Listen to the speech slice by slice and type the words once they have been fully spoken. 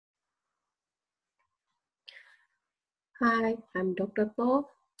Hi, I'm DrThaw.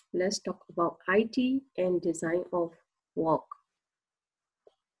 Let's talk about IT and design of work.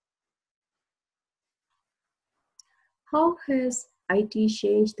 How has IT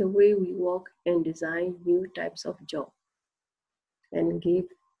changed the way we work and design new types of jobs? We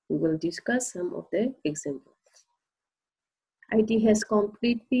will discuss some of the examples. IT has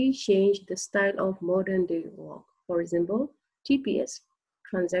completely changed the style of modern day work. For example, TPS,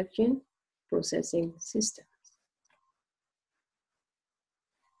 Transaction Processing System.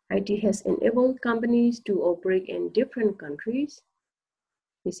 IT has enabled companies to operate in different countries.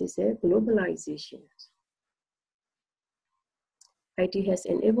 This is a globalization. IT has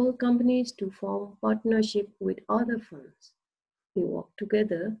enabled companies to form partnership with other firms. They work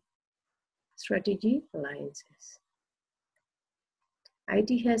together, strategy alliances.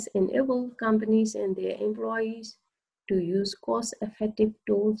 IT has enabled companies and their employees to use cost-effective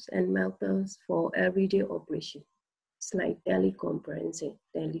tools and methods for everyday operation. It's like teleconference.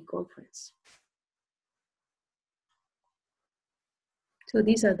 So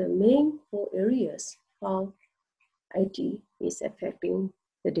these are the main 4 areas how IT is affecting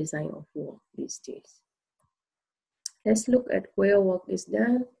the design of work these days. Let's look at where work is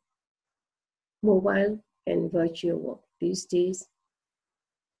done, mobile and virtual work. These days,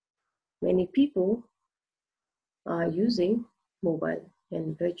 many people are using mobile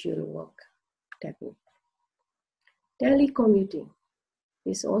and virtual work technique. Telecommuting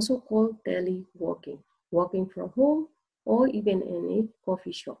is also called teleworking, working from home or even in a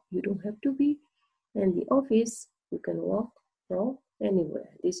coffee shop. You don't have to be in the office, you can work from anywhere.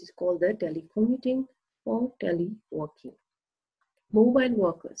 This is called the telecommuting or teleworking. Mobile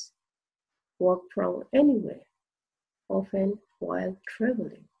workers work from anywhere, often while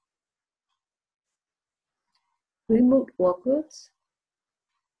traveling. Remote workers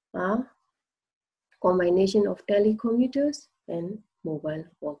are a combination of telecommuters and mobile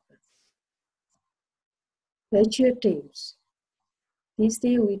workers. Virtual teams. These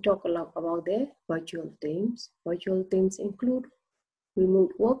days we talk a lot about the virtual teams. Virtual teams include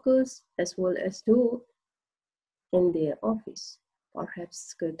remote workers as well as those in their office, perhaps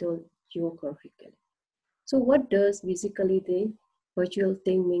scheduled geographically. So what does basically the virtual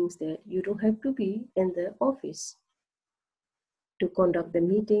team means that you don't have to be in the office to conduct the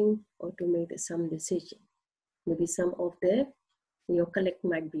meeting or to make some decision. Maybe some of your colleague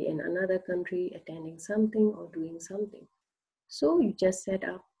might be in another country attending something or doing something. So you just set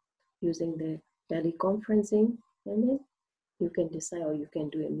up using the teleconferencing and then you can decide or you can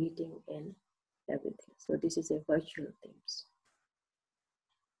do a meeting and everything. So this is a virtual teams.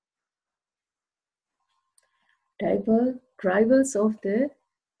 Drivers of the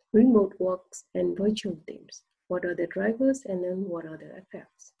remote works and virtual teams. What are the drivers and then what are the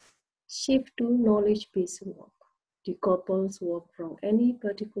effects? Shift to knowledge-based work. Decouples work from any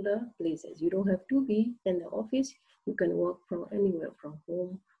particular places. You don't have to be in the office. You can work from anywhere, from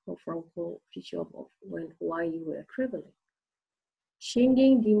home or from coffee shop or while you were traveling.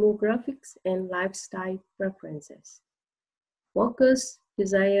 Changing demographics and lifestyle preferences. Workers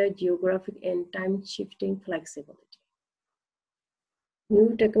desire geographic and time-shifting flexibility.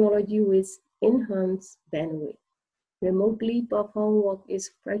 New technology with enhanced bandwidth. Remotely performed work is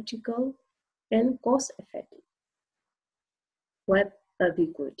practical and cost-effective. Web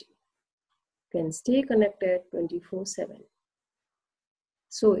ubiquity. Can stay connected 24/7.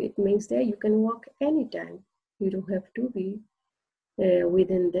 So it means that you can work anytime. You don't have to be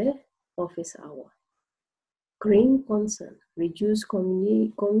within the office hour. Green concern, reduce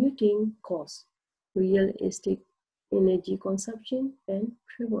commuting costs, real estate energy consumption, and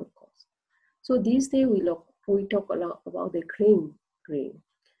travel costs. So these days we talk a lot about the green.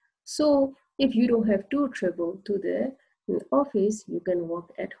 So if you don't have to travel to the office, you can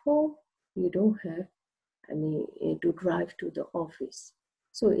work at home. You don't have to drive to the office.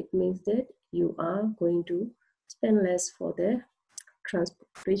 So it means that you are going to spend less for the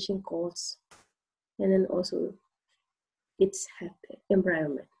transportation costs, and then also it's have the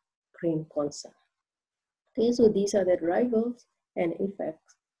environment, green concern. Okay, so these are the drivers and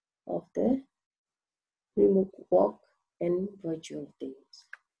effects of the remote work and virtual teams.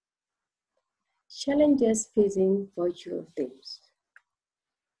 Challenges facing virtual teams.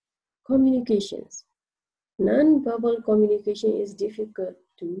 Communications. Non-verbal communication is difficult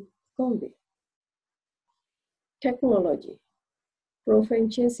to convey. Technology.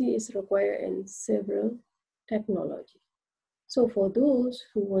 Proficiency is required in several technology. So for those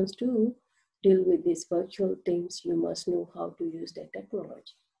who want to deal with these virtual teams, you must know how to use the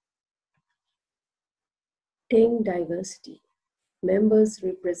technology. Team diversity. Members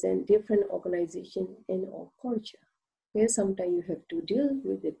represent different organizations in our culture. Okay, sometimes you have to deal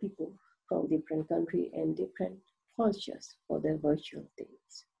with the people from different country and different cultures for the virtual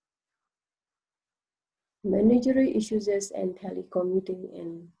things. Managerial issues and telecommuting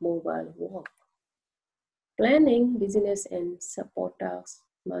and mobile work. Planning, business, and support tasks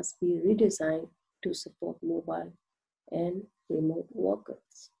must be redesigned to support mobile and remote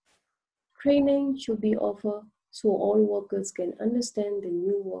workers. Training should be offered so all workers can understand the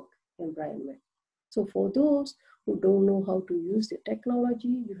new work environment. So for those who don't know how to use the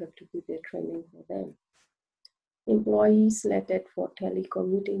technology, you have to give the training for them. Employees selected for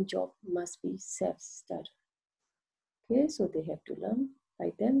telecommuting job must be self-starter. Okay, so they have to learn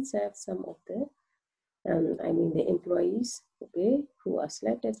by themselves some of the, the employees, okay, who are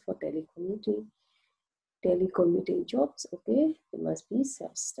selected for telecommuting jobs, okay, they must be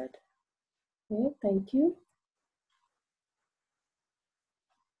self-starter. Okay, thank you.